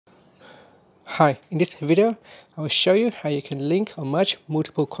Hi, in this video, I will show you how you can link or merge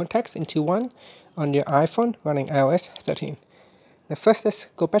multiple contacts into one on your iPhone running iOS 13. Now first, let's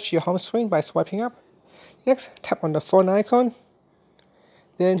go back to your home screen by swiping up. Next, tap on the phone icon.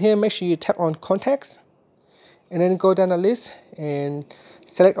 Then here, make sure you tap on contacts. And then go down the list and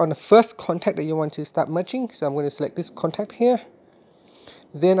select on the first contact that you want to start merging. So I'm going to select this contact here.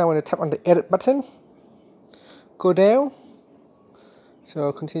 Then I want to tap on the edit button. Go down.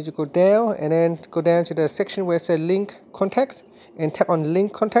 So continue to go down and then go down to the section where it says link contacts and tap on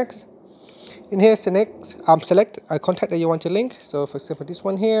link contacts. In here select a contact that you want to link. So for example this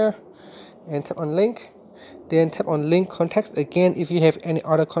one here, and tap on link. Then tap on link contacts again if you have any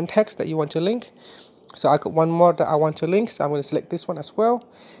other contacts that you want to link. So I got one more that I want to link, so I'm going to select this one as well,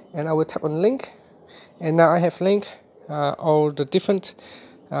 and I will tap on link. And now I have linked all the different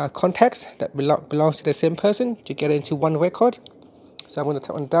contacts that belongs to the same person to get into one record. So I'm going to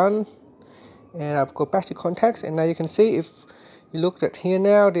tap on done, and I'll go back to contacts, and now you can see if you look at here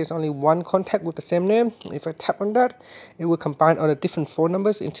now, there's only one contact with the same name. If I tap on that, it will combine all the different phone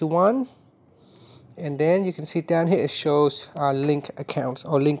numbers into one. And then you can see down here it shows link accounts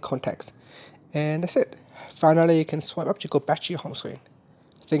or link contacts. And that's it. Finally, you can swipe up to go back to your home screen.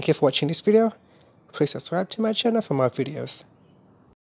 Thank you for watching this video. Please subscribe to my channel for more videos.